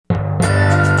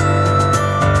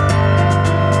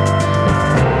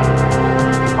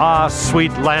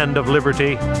sweet land of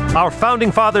liberty. Our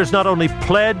founding fathers not only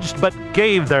pledged, but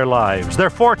gave their lives, their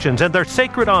fortunes, and their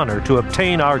sacred honor to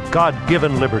obtain our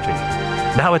God-given liberty.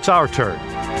 Now it's our turn.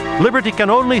 Liberty can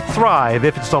only thrive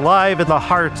if it's alive in the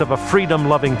hearts of a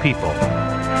freedom-loving people.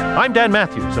 I'm Dan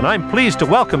Matthews, and I'm pleased to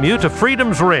welcome you to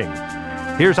Freedom's Ring.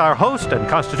 Here's our host and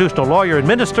constitutional lawyer and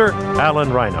minister,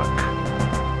 Alan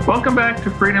Reinach. Welcome back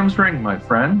to Freedom's Ring, my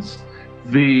friends.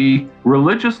 The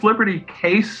religious liberty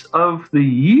case of the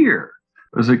year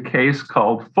was a case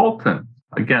called Fulton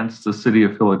against the city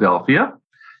of Philadelphia.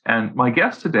 And my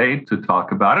guest today to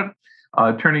talk about it,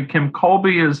 Attorney Kim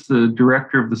Colby, is the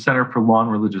director of the Center for Law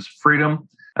and Religious Freedom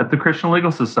at the Christian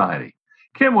Legal Society.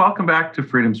 Kim, welcome back to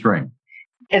Freedom's Ring.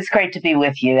 It's great to be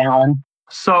with you, Alan.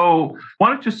 So why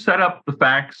don't you set up the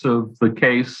facts of the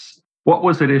case? What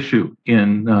was at issue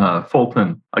in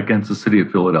Fulton against the city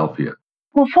of Philadelphia?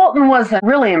 Well, Fulton was a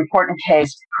really important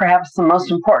case, perhaps the most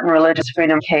important religious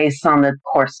freedom case on the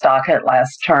court's docket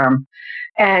last term.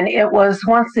 And it was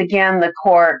once again the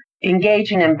court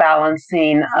engaging in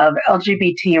balancing of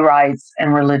LGBT rights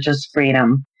and religious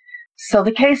freedom. So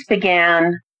the case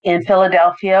began in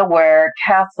Philadelphia, where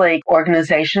Catholic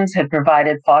organizations had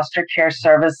provided foster care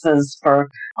services for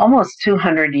almost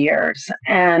 200 years.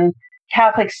 And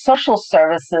Catholic social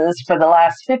services for the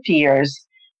last 50 years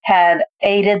had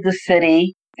aided the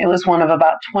city. It was one of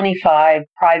about 25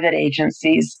 private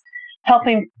agencies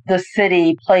helping the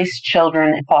city place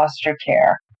children in foster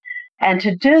care. And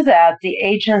to do that, the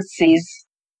agencies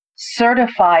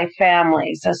certify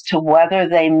families as to whether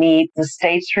they meet the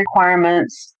state's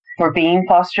requirements for being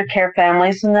foster care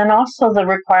families, and then also the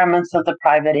requirements of the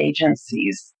private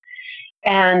agencies.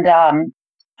 And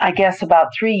I guess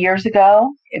about 3 years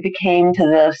ago, it became to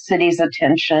the city's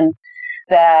attention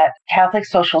that Catholic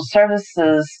Social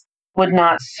Services would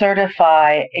not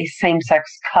certify a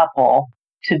same-sex couple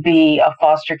to be a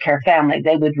foster care family.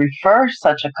 They would refer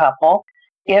such a couple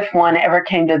if one ever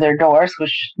came to their doors,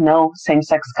 which no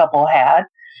same-sex couple had.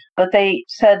 But they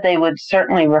said they would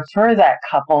certainly refer that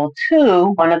couple to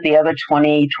one of the other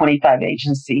 20, 25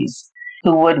 agencies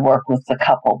who would work with the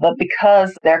couple. But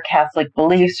because their Catholic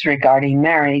beliefs regarding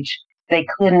marriage, they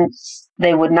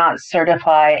would not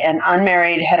certify an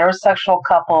unmarried heterosexual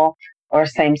couple or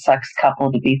same-sex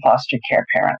couple to be foster care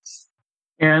parents.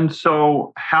 And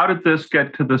so how did this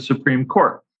get to the Supreme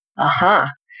Court?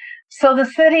 So the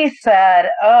city said,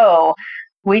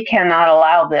 we cannot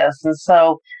allow this. And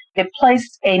so it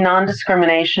placed a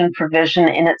non-discrimination provision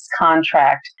in its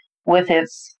contract with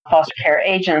its foster care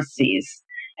agencies.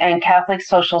 And Catholic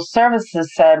Social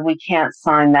Services said we can't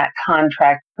sign that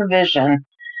contract provision,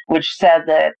 which said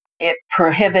that it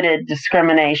prohibited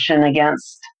discrimination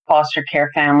against foster care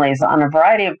families on a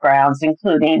variety of grounds,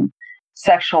 including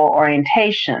sexual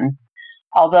orientation.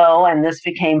 Although, and this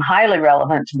became highly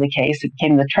relevant to the case, it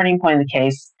became the turning point of the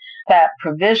case, that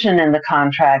provision in the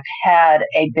contract had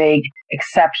a big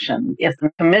exception. If the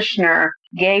commissioner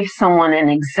gave someone an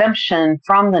exemption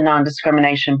from the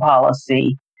non-discrimination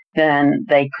policy, then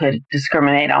they could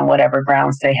discriminate on whatever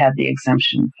grounds they had the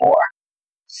exemption for.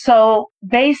 So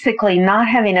basically, not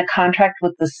having a contract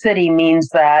with the city means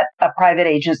that a private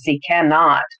agency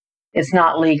it's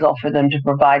not legal for them to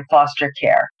provide foster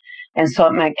care. And so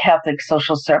it meant Catholic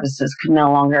Social Services could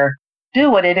no longer do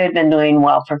what it had been doing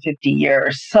well for 50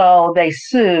 years. So they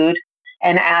sued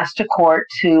and asked a court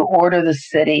to order the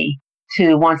city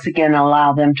to once again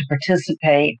allow them to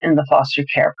participate in the foster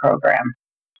care program.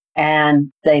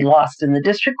 And they lost in the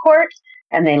district court,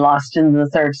 and they lost in the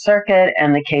Third Circuit,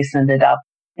 and the case ended up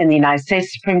in the United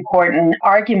States Supreme Court. An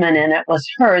argument in it was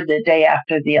heard the day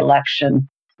after the election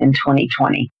in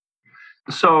 2020.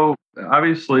 So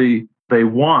obviously they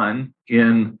won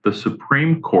in the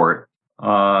Supreme Court.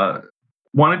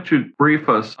 Why don't you brief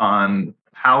us on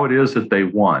how it is that they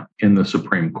won in the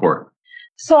Supreme Court?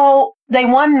 So they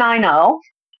won 9-0,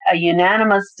 a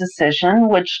unanimous decision,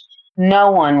 which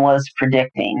no one was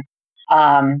predicting.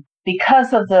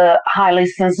 Because of the highly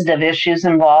sensitive issues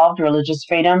involved, religious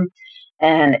freedom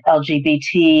and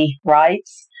LGBT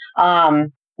rights,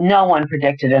 no one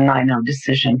predicted a 9-0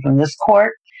 decision from this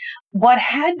court. What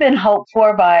had been hoped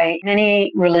for by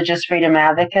many religious freedom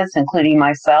advocates, including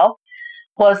myself,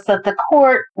 was that the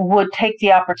court would take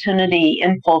the opportunity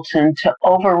in Fulton to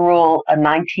overrule a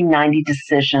 1990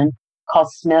 decision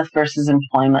called Smith versus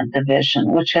Employment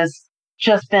Division, which has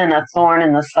just been a thorn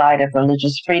in the side of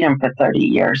religious freedom for 30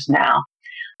 years now.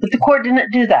 But the court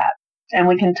didn't do that. And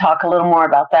we can talk a little more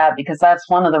about that because that's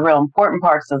one of the real important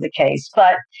parts of the case.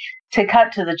 But to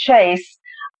cut to the chase,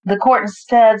 the court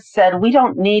instead said we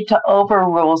don't need to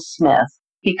overrule Smith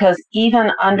because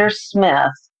even under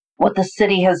Smith, what the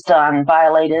city has done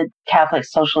violated Catholic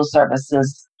social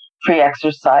services free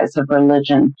exercise of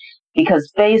religion,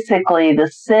 because basically the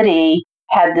city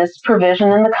had this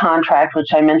provision in the contract,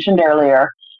 which I mentioned earlier,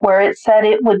 where it said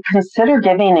it would consider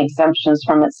giving exemptions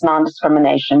from its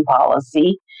non-discrimination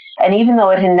policy. And even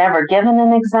though it had never given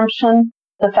an exemption,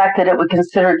 the fact that it would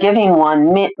consider giving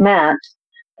one meant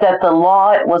that the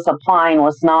law it was applying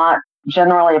was not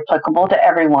generally applicable to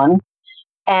everyone,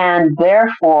 and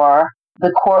therefore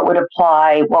the court would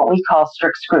apply what we call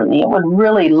strict scrutiny. It would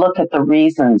really look at the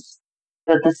reasons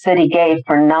that the city gave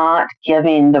for not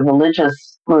giving the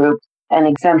religious group an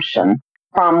exemption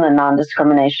from the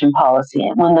non-discrimination policy.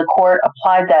 And when the court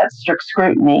applied that strict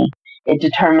scrutiny, it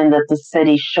determined that the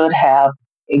city should have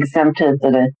exempted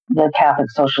the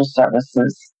Catholic social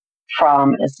services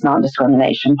from its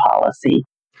non-discrimination policy.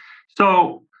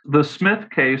 So the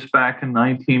Smith case back in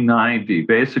 1990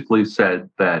 basically said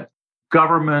that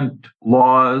government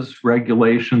laws,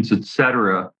 regulations,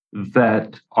 etc.,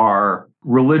 that are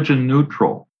religion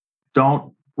neutral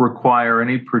don't require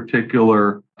any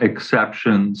particular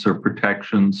exceptions or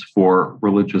protections for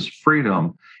religious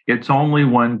freedom. It's only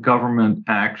when government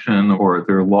action or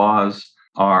their laws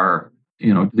are,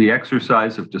 the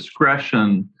exercise of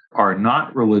discretion are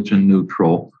not religion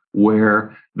neutral,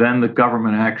 where then the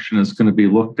government action is going to be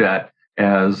looked at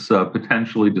as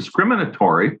potentially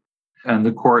discriminatory, and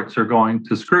the courts are going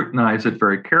to scrutinize it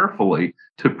very carefully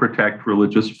to protect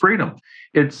religious freedom.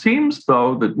 It seems,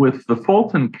 though, that with the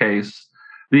Fulton case,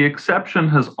 the exception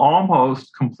has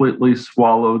almost completely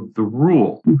swallowed the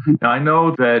rule. Mm-hmm. Now, I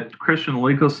know that Christian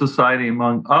Legal Society,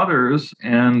 among others,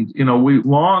 and, we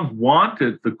long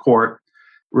wanted the court,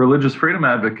 religious freedom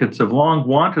advocates have long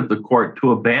wanted the court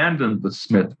to abandon the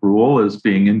Smith rule as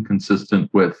being inconsistent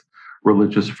with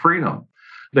religious freedom.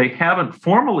 They haven't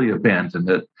formally abandoned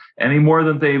it any more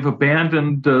than they've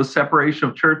abandoned separation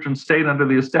of church and state under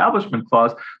the Establishment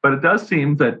Clause, but it does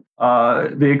seem that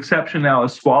the exception now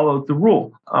has swallowed the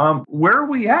rule. Where are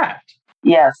we at?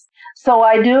 Yes. So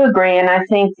I do agree, and I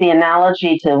think the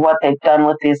analogy to what they've done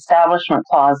with the Establishment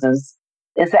Clauses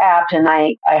is apt, and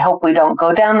I hope we don't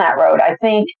go down that road. I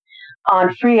think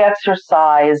on free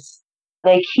exercise,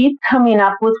 they keep coming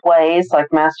up with ways like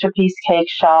Masterpiece Cake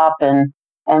Shop and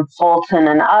Fulton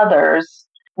and others,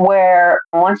 where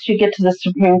once you get to the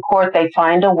Supreme Court, they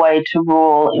find a way to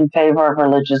rule in favor of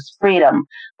religious freedom,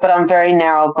 but on very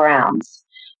narrow grounds.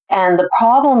 And the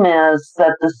problem is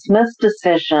that the Smith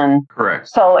decision, correct.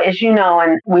 So as you know,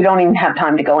 and we don't even have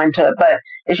time to go into it, but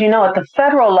as you know, at the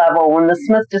federal level, when the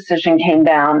Smith decision came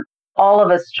down, all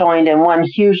of us joined in one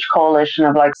huge coalition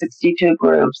of like 62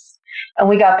 groups, and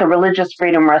we got the Religious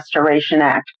Freedom Restoration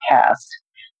Act passed.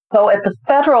 So at the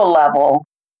federal level,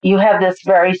 you have this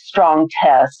very strong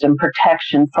test and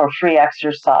protection for free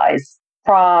exercise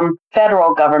from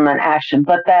federal government action,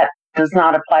 but that does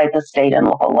not apply at the state and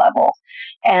local level.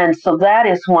 And so that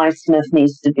is why Smith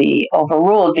needs to be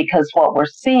overruled, because what we're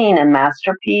seeing in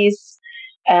Masterpiece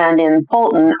and in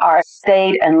Fulton are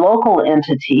state and local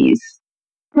entities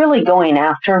really going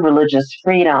after religious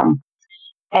freedom,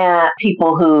 and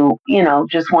people who,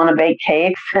 just want to bake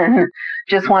cakes and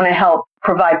just want to help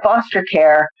provide foster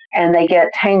care, and they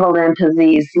get tangled into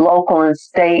these local and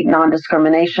state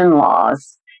non-discrimination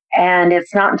laws. And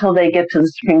it's not until they get to the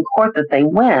Supreme Court that they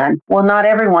win. Well, not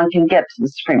everyone can get to the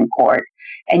Supreme Court.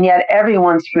 And yet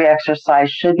everyone's free exercise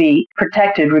should be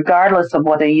protected regardless of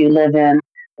whether you live in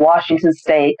Washington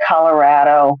State,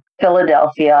 Colorado,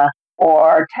 Philadelphia,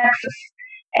 or Texas.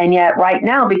 And yet right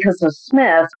now, because of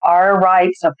Smith, our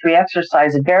rights of free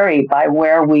exercise vary by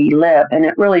where we live, and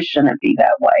it really shouldn't be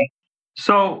that way.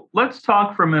 So let's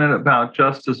talk for a minute about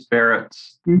Justice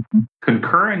Barrett's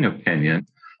concurring opinion.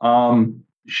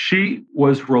 She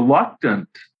was reluctant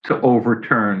to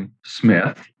overturn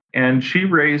Smith, and she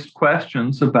raised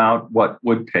questions about what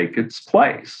would take its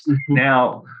place. Mm-hmm.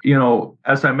 Now,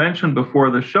 as I mentioned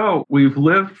before the show, we've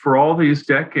lived for all these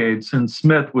decades since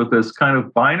Smith with this kind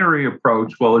of binary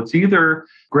approach. Well, it's either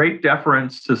great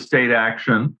deference to state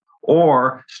action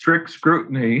or strict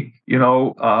scrutiny,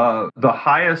 the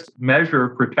highest measure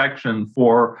of protection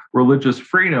for religious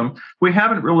freedom. We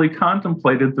haven't really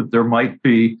contemplated that there might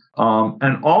be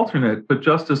an alternate, but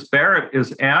Justice Barrett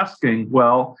is asking,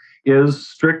 well, is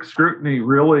strict scrutiny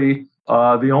really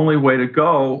the only way to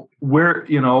go? Where,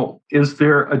 is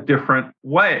there a different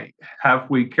way? Have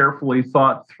we carefully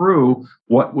thought through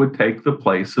what would take the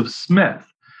place of Smith?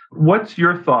 What's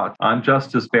your thought on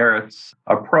Justice Barrett's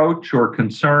approach or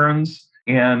concerns,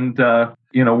 and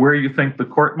where you think the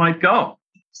court might go?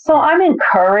 So I'm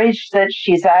encouraged that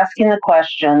she's asking the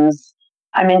questions.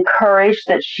 I'm encouraged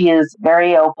that she is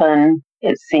very open,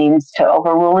 it seems, to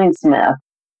overruling Smith.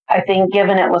 I think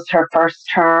given it was her first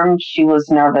term, she was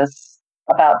nervous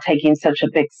about taking such a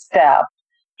big step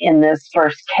in this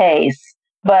first case.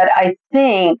 But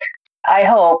I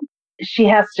hope she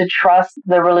has to trust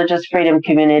the religious freedom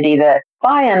community that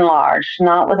by and large,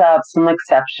 not without some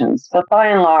exceptions, but by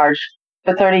and large,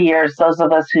 for 30 years, those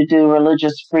of us who do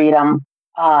religious freedom,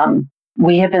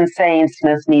 we have been saying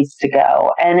Smith needs to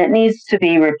go. And it needs to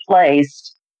be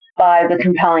replaced by the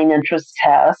compelling interest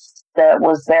test that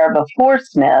was there before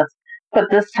Smith.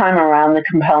 But this time around, the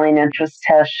compelling interest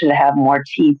test should have more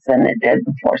teeth than it did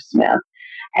before Smith.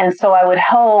 And so I would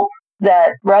hope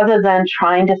that rather than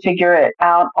trying to figure it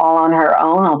out all on her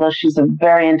own, although she's a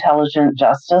very intelligent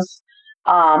justice,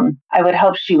 I would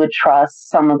hope she would trust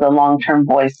some of the long-term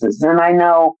voices. And I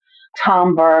know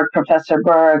Tom Berg, Professor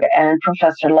Berg, and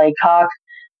Professor Laycock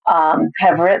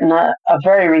have written a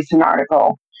very recent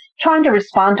article trying to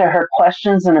respond to her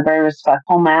questions in a very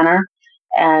respectful manner.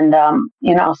 And,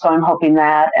 so I'm hoping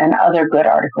that and other good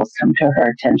articles come to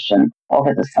her attention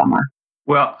over the summer.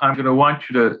 Well, I'm going to want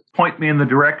you to point me in the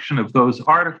direction of those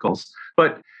articles.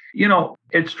 But,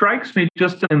 it strikes me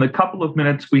just in the couple of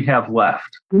minutes we have left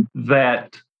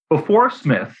that before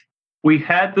Smith, we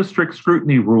had the strict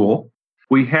scrutiny rule.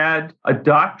 We had a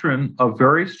doctrine of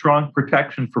very strong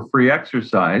protection for free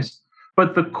exercise,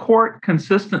 but the court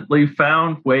consistently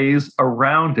found ways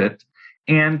around it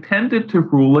and tended to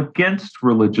rule against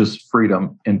religious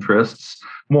freedom interests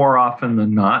more often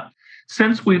than not.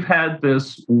 Since we've had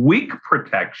this weak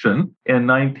protection in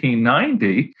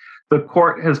 1990, the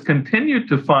court has continued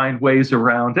to find ways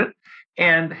around it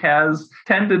and has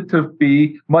tended to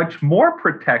be much more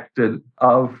protected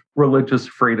of religious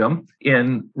freedom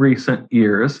in recent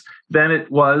years than it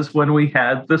was when we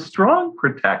had the strong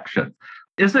protection.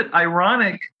 Is it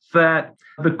ironic that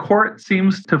the court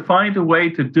seems to find a way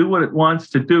to do what it wants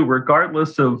to do,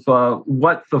 regardless of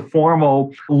what the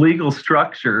formal legal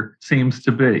structure seems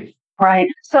to be? Right.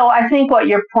 So I think what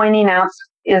you're pointing out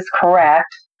is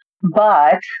correct,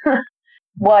 but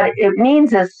what it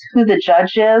means is who the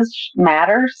judge is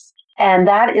matters. And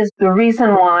that is the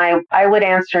reason why I would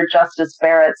answer Justice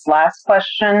Barrett's last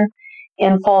question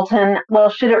in Fulton.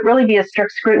 Well, should it really be a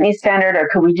strict scrutiny standard, or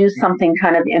could we do something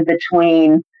kind of in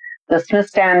between the Smith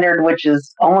standard, which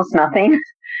is almost nothing,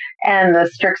 and the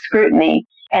strict scrutiny?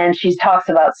 And she talks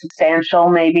about substantial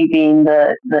maybe being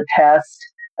the test,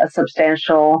 a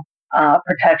substantial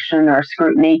protection or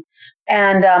scrutiny.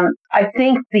 And I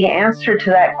think the answer to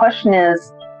that question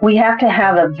is we have to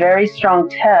have a very strong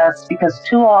test, because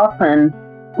too often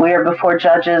we are before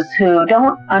judges who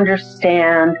don't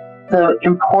understand the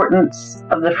importance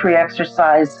of the free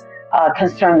exercise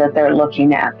concern that they're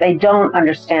looking at. They don't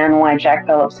understand why Jack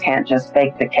Phillips can't just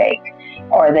bake the cake,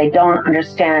 or they don't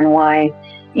understand why,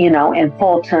 in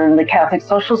Fulton, the Catholic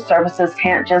Social Services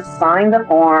can't just sign the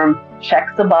form,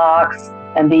 check the box,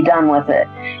 and be done with it.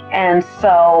 And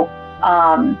so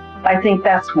I think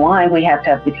that's why we have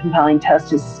to have the compelling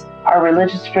test. Is our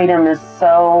religious freedom is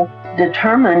so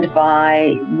determined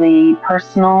by the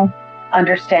personal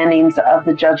understandings of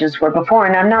the judges were before.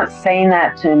 And I'm not saying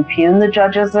that to impugn the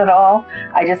judges at all.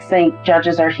 I just think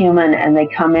judges are human, and they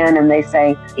come in and they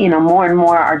say, more and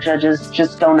more our judges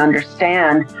just don't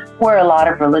understand where a lot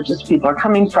of religious people are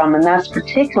coming from. And that's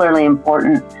particularly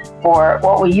important for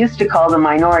what we used to call the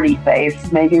minority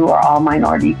faiths. Maybe we're all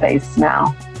minority faiths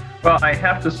now. Well, I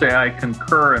have to say I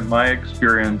concur in my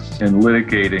experience in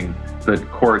litigating that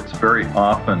courts very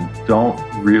often don't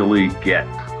really get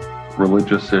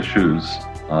religious issues.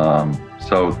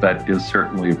 So that is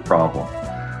certainly a problem.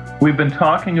 We've been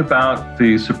talking about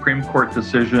the Supreme Court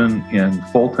decision in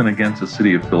Fulton against the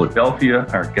City of Philadelphia.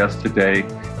 Our guest today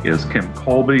is Kim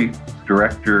Colby,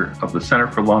 Director of the Center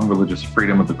for Law and Religious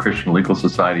Freedom of the Christian Legal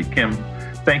Society. Kim,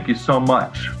 thank you so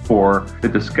much for the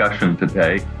discussion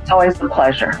today. It's always a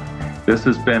pleasure. This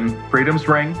has been Freedom's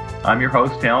Ring. I'm your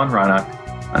host, Alan Reinach.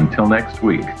 Until next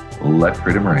week, let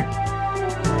freedom ring.